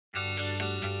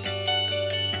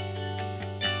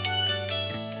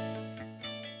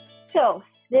So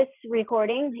this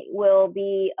recording will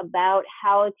be about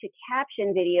how to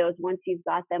caption videos once you've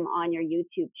got them on your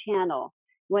YouTube channel.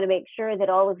 You want to make sure that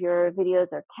all of your videos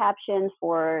are captioned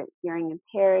for hearing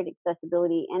impaired,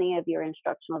 accessibility. Any of your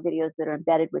instructional videos that are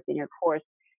embedded within your course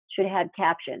should have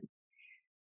captions.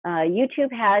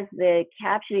 YouTube has the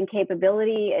captioning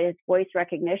capability as voice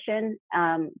recognition.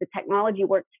 The technology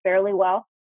works fairly well.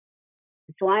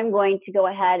 So I'm going to go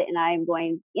ahead and I'm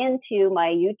going into my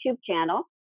YouTube channel.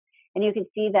 And you can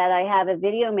see that I have a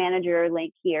video manager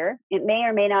link here. It may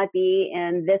or may not be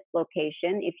in this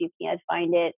location. If you can't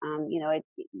find it,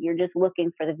 you're just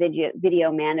looking for the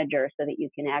video manager so that you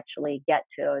can actually get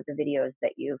to the videos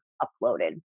that you've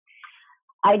uploaded.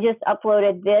 I just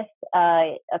uploaded this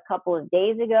a couple of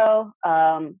days ago.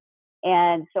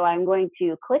 And so I'm going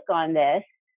to click on this.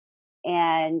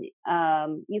 And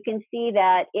you can see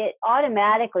that it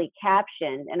automatically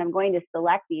captioned, and I'm going to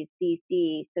select these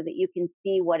CC so that you can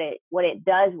see what it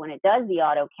does when it does the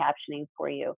auto captioning for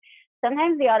you.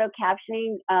 Sometimes the auto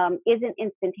captioning isn't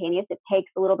instantaneous. It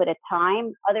takes a little bit of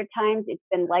time. Other times it's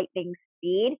been lightning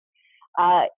speed.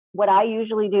 What I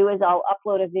usually do is I'll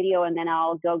upload a video and then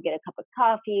I'll go get a cup of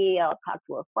coffee. I'll talk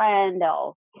to a friend.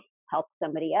 I'll help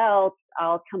somebody else.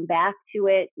 I'll come back to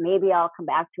it. Maybe I'll come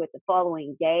back to it the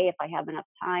following day if I have enough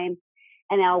time,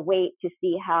 and I'll wait to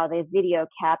see how the video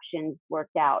captions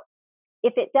worked out.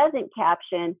 If it doesn't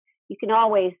caption, you can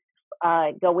always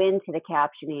go into the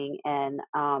captioning, and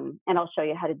I'll show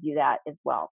you how to do that as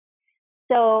well.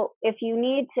 So if you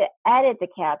need to edit the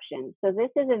caption, so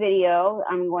this is a video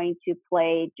I'm going to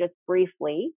play just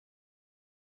briefly.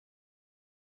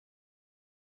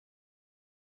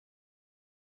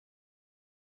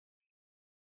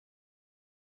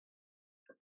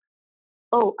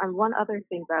 Oh, and one other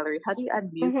thing, Valerie, how do you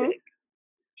add music? Mm-hmm.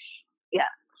 Yeah,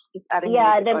 just adding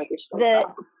music.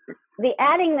 The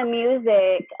adding the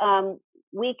music,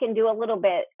 we can do a little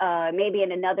bit maybe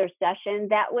in another session.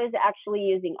 That was actually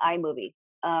using iMovie.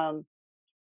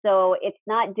 So it's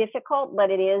not difficult, but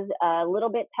it is a little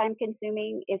bit time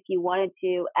consuming if you wanted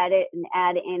to edit and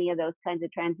add any of those kinds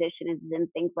of transitions and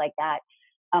things like that.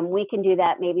 We can do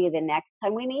that maybe the next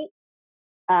time we meet.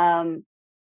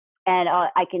 And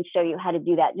I can show you how to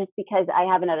do that just because I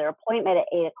have another appointment at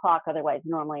 8 o'clock. Otherwise,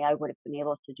 normally I would have been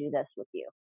able to do this with you.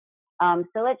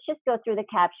 So let's just go through the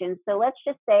captions. So let's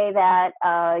just say that,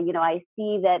 I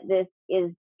see that this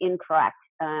is incorrect.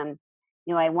 I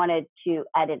wanted to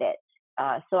edit it.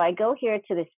 So I go here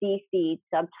to the CC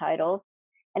subtitles,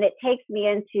 and it takes me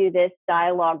into this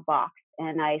dialog box,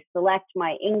 and I select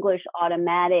my English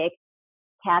automatic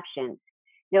captions.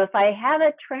 Now, if I have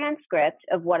a transcript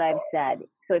of what I've said,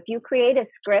 so if you create a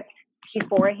script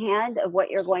beforehand of what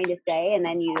you're going to say, and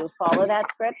then you follow that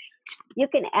script, you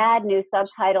can add new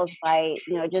subtitles by,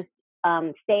 just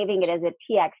saving it as a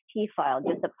TXT file,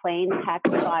 just a plain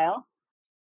text file.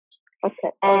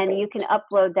 Okay. And you can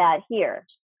upload that here.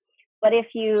 But if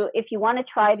you want to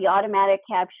try the automatic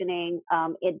captioning,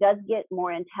 it does get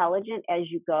more intelligent as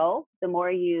you go. The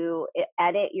more you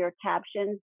edit your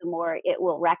captions, the more it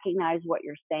will recognize what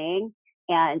you're saying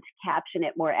and caption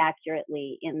it more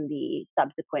accurately in the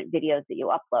subsequent videos that you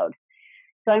upload.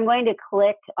 So I'm going to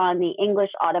click on the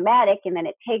English automatic, and then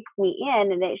it takes me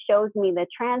in and it shows me the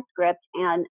transcript,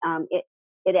 and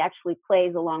it actually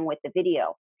plays along with the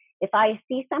video. If I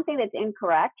see something that's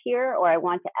incorrect here or I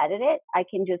want to edit it, I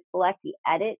can just select the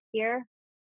edit here.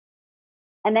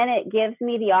 And then it gives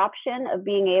me the option of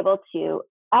being able to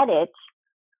edit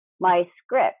my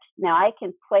script. Now I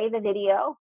can play the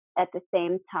video at the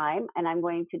same time, and I'm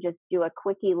going to just do a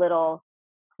quickie little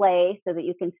play so that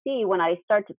you can see when I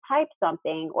start to type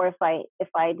something, or if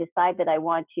I decide that I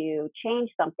want to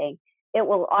change something, it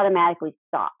will automatically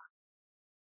stop.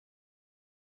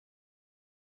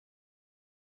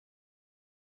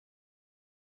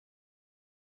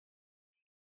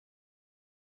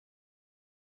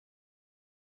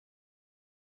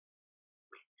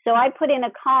 So I put in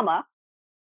a comma,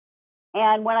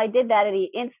 and when I did that, it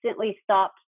instantly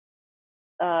stopped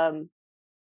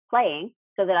playing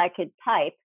so that I could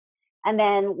type. And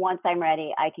then once I'm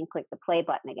ready, I can click the play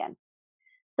button again.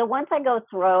 So once I go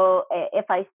through, if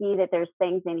I see that there's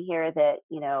things in here that,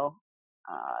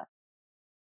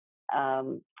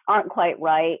 aren't quite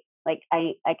right, like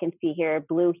I can see here,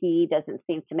 blue he doesn't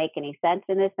seem to make any sense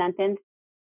in this sentence.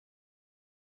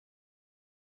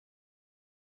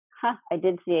 I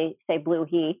did say blue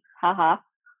he, haha.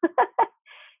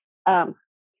 So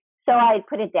I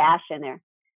put a dash in there.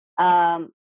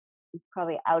 It's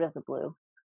probably out of the blue.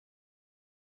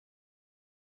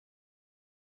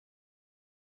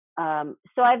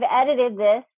 So I've edited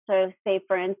this So say,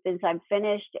 for instance, I'm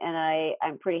finished and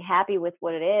I'm pretty happy with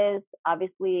what it is.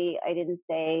 Obviously, I didn't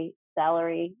say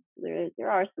salary. There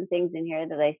are some things in here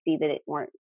that I see that it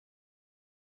weren't.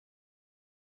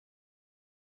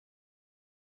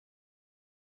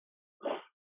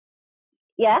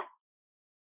 Yeah?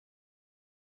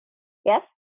 Yes?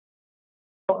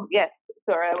 Oh, yes.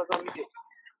 Sorry, I was on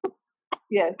mute.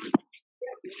 Yes.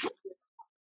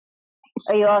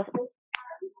 Are you all?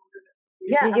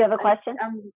 Yeah. Did you have a question?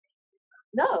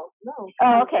 No.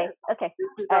 Oh, okay. Okay. This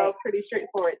is All all right. pretty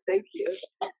straightforward. Thank you.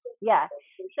 Yeah.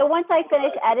 So once I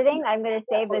finish editing, I'm going to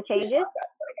save the changes.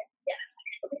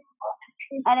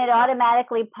 And it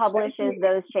automatically publishes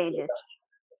those changes.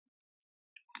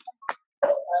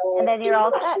 And then you're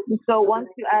all set. So once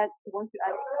you add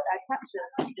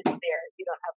captions, it's there. You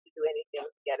don't have to do anything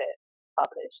to get it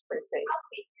published per se.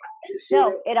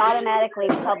 No, it automatically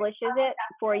publishes it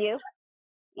for you,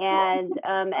 and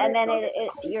then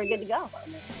you're good to go.